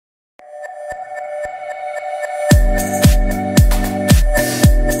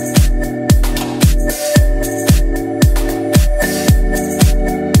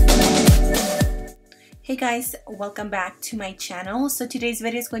guys, welcome back to my channel. So today's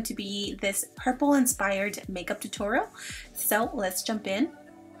video is going to be this purple inspired makeup tutorial. So let's jump in.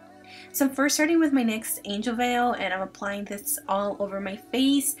 So I'm first starting with my NYX Angel Veil and I'm applying this all over my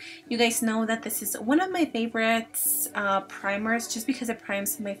face. You guys know that this is one of my favorites primers just because it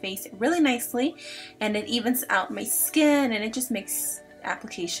primes my face really nicely and it evens out my skin and it just makes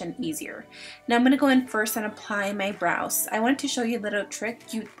application easier. Now I'm going to go in first and apply my brows. I wanted to show you a little trick.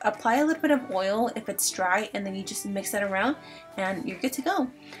 You apply a little bit of oil if it's dry and then you just mix it around and you're good to go.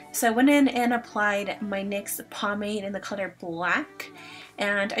 So I went in and applied my NYX pomade in the color black,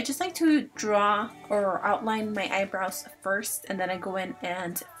 and I just like to draw or outline my eyebrows first and then I go in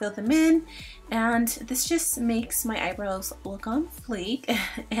and fill them in, and this just makes my eyebrows look on fleek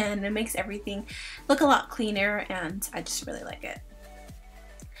and it makes everything look a lot cleaner and I just really like it.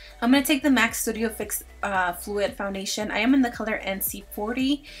 I'm going to take the MAC Studio Fix Fluid Foundation. I am in the color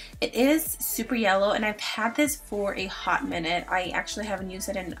NC40. It is super yellow and I've had this for a hot minute. I actually haven't used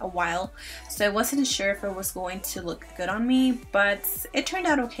it in a while, so I wasn't sure if it was going to look good on me, but it turned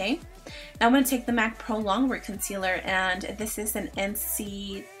out okay. Now I'm going to take the MAC Pro Longwear Concealer, and this is an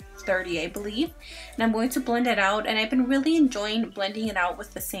NC30, I believe, and I'm going to blend it out, and I've been really enjoying blending it out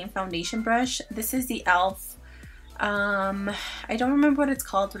with the same foundation brush. This is the e.l.f. I don't remember what it's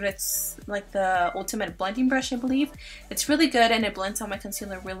called, but it's like the ultimate blending brush, I believe. It's really good and it blends out my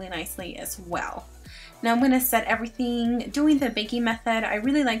concealer really nicely as well. Now I'm going to set everything doing the baking method. I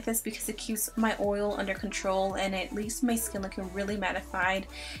really like this because it keeps my oil under control and it leaves my skin looking really mattified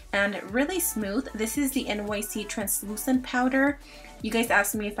and really smooth. This is the NYX translucent powder. You guys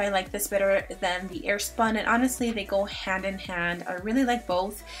asked me if I like this better than the Airspun, and honestly they go hand in hand. I really like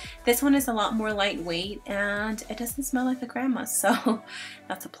both. This one is a lot more lightweight and it doesn't smell like a grandma, so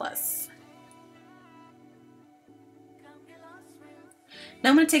that's a plus. Now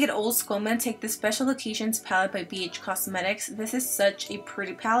I'm going to take it old school. I'm going to take the Special Occasions palette by BH Cosmetics. This is such a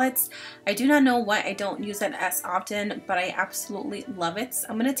pretty palette. I do not know why I don't use it as often, but I absolutely love it.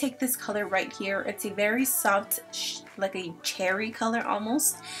 I'm going to take this color right here. It's a very soft, like a cherry color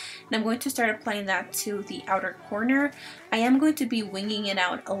almost. And I'm going to start applying that to the outer corner. I am going to be winging it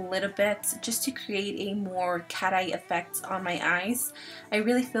out a little bit just to create a more cat eye effect on my eyes. I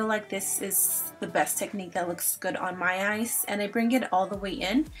really feel like this is the best technique that looks good on my eyes, and I bring it all the way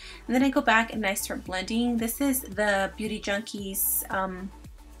in and then I go back and I start blending. This is the Beauty Junkies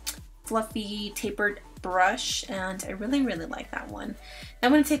fluffy tapered brush and I really like that one. Now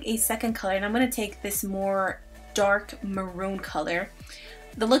I'm going to take a second color and I'm going to take this more dark maroon color.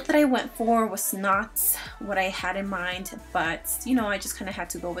 The look that I went for was not what I had in mind, but you know, I just kind of had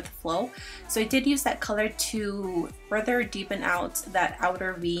to go with the flow. So I did use that color to further deepen out that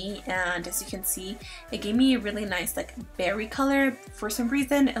outer V, and as you can see, it gave me a really nice like berry color. For some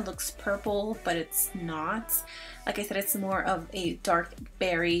reason it looks purple, but it's not. Like I said, it's more of a dark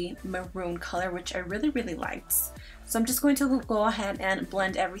berry maroon color, which I really liked. So I'm just going to go ahead and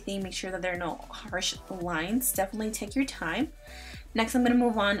blend everything, make sure that there are no harsh lines. Definitely take your time. Next, I'm going to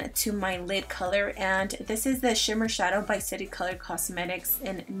move on to my lid color, and this is the Shimmer Shadow by City Color Cosmetics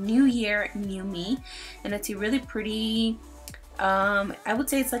in New Year, New Me, and it's a really pretty, I would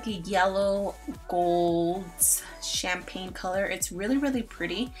say it's like a yellow gold champagne color. It's really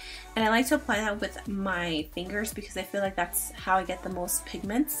pretty, and I like to apply that with my fingers because I feel like that's how I get the most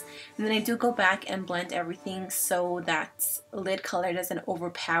pigments. And then I do go back and blend everything so that lid color doesn't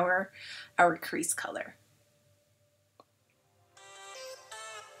overpower our crease color.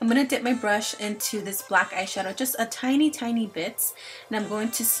 I'm going to dip my brush into this black eyeshadow, just a tiny bit, and I'm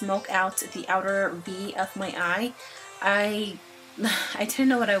going to smoke out the outer V of my eye. I didn't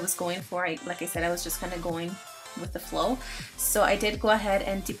know what I was going for. Like I said, I was just kind of going with the flow. So I did go ahead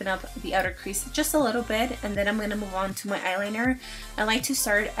and deepen up the outer crease just a little bit, and then I'm going to move on to my eyeliner. I like to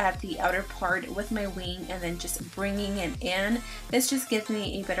start at the outer part with my wing and then just bringing it in. This just gives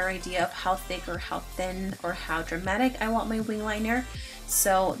me a better idea of how thick or how thin or how dramatic I want my wing liner.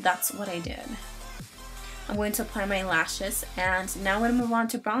 So that's what I did. I'm going to apply my lashes, and now I'm going to move on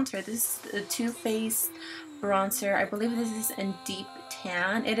to bronzer. This is the Too Faced bronzer. I believe this is in deep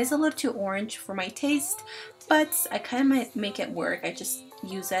tan. It is a little too orange for my taste, but I kind of might make it work. I just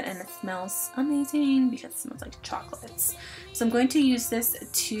use it and it smells amazing because it smells like chocolates. So I'm going to use this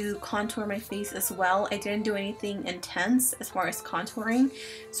to contour my face as well. I didn't do anything intense as far as contouring,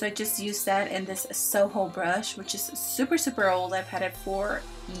 so I just used that in this Soho brush, which is super old. I've had it for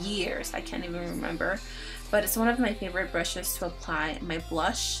years. I can't even remember, but it's one of my favorite brushes to apply my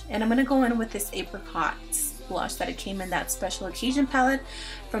blush. And I'm going to go in with this apricot blush that it came in that special occasion palette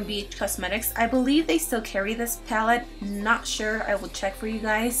from BH Cosmetics. I believe they still carry this palette. Not sure. I will check for you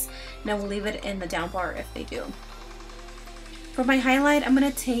guys, and I will leave it in the down bar if they do. For my highlight, I'm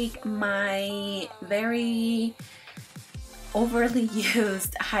going to take my very overly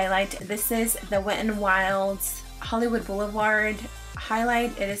used highlight. This is the Wet n Wild's Hollywood Boulevard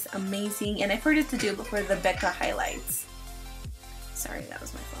highlight. It is amazing, and I've heard it to do before the Becca highlights. Sorry, that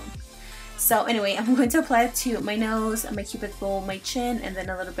was my phone. So anyway, I'm going to apply it to my nose, my cupid's bow, my chin, and then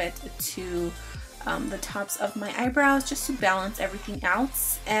a little bit to the tops of my eyebrows, just to balance everything out.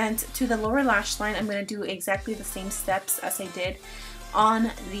 And to the lower lash line, I'm going to do exactly the same steps as I did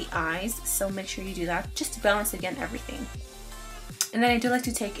on the eyes, so make sure you do that just to balance again everything. And then I do like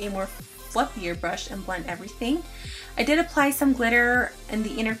to take a more fluffier brush and blend everything. I did apply some glitter in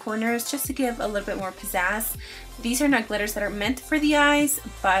the inner corners just to give a little bit more pizzazz. These are not glitters that are meant for the eyes,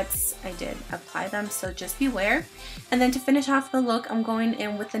 but I did apply them, so just beware. And then to finish off the look, I'm going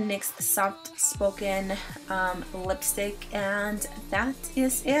in with the NYX Soft Spoken lipstick, and that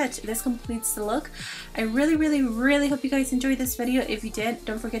is it. This completes the look. I really hope you guys enjoyed this video. If you did,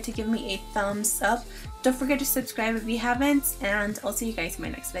 don't forget to give me a thumbs up. Don't forget to subscribe if you haven't, and I'll see you guys in my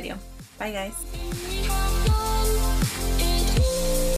next video. Bye guys.